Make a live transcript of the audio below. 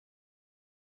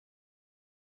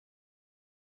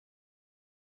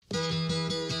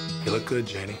You look good,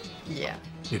 Janie. Yeah.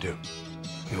 You do.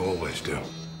 You always do.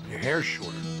 Your hair's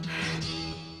shorter.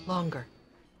 Longer.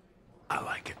 I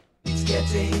like it. It's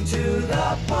getting to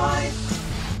the point.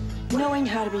 Knowing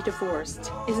how to be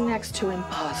divorced is next to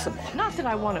impossible. Not that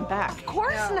I want him back. Of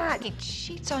course not. He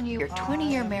cheats on you, your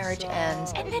 20-year marriage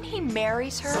ends, and then he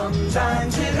marries her.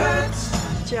 Sometimes it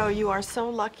hurts. Joe, you are so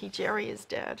lucky Jerry is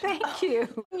dead. Thank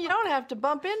you. You don't have to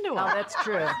bump into him. Oh, that's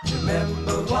true.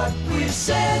 Remember what we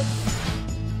said.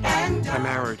 And My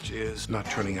marriage is not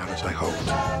turning out as I hoped.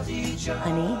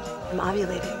 Honey, I'm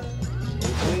ovulating.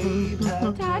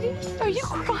 Daddy, are you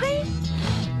crying?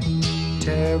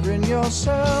 tearing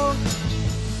yourself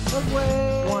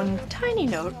away. One tiny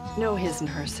note, no his and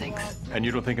her sinks. And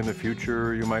you don't think in the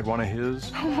future you might want a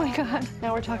his? Oh my God,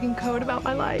 now we're talking code about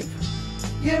my life.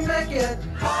 You make it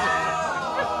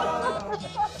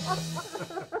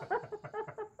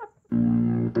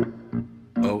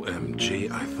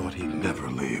OMG, I thought he'd never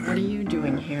leave. What are you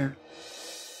doing here?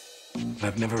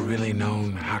 I've never really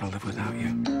known how to live without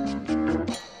you.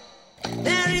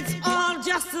 That it's all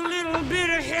just a little bit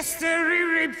of history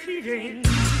repeating.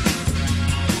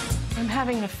 I'm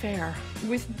having an affair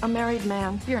with a married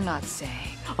man. You're not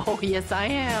saying. Oh, yes, I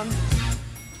am.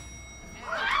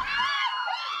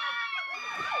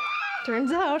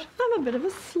 Turns out I'm a bit of a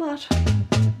slut.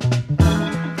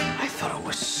 I thought it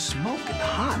was smoking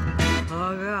hot.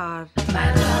 Oh, God.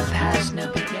 My love has no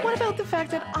beginning. What about the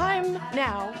fact that I'm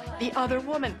now the other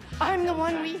woman? I'm the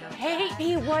one we hate.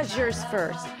 He was yours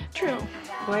first. True.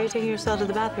 Why are you taking yourself to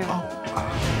the bathroom?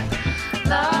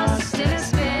 Lost in a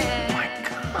spin. My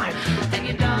God. And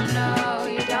you don't know,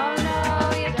 you don't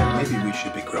know, you don't Maybe we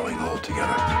should be growing old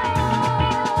together.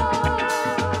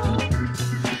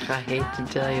 I hate to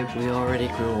tell you, we already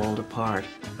grew old apart.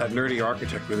 That nerdy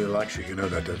architect really likes you. You know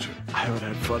that, don't you? I haven't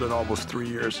had fun in almost 3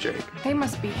 years, Jake. They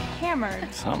must be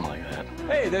hammered. Something like that.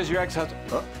 Hey, there's your ex-husband.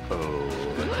 Uh-oh.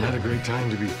 Not a great time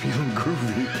to be feeling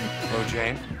groovy. Oh,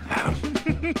 Jane? Adam.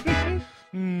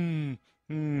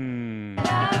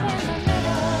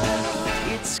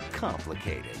 It's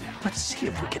complicated. Let's see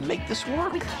if we can make this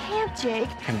work. We can't, Jake.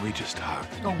 Can we just hug?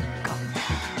 Oh, God.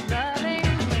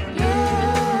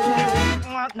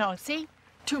 No, see?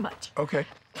 Too much. Okay,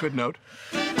 good note.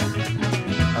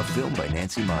 A film by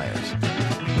Nancy Myers.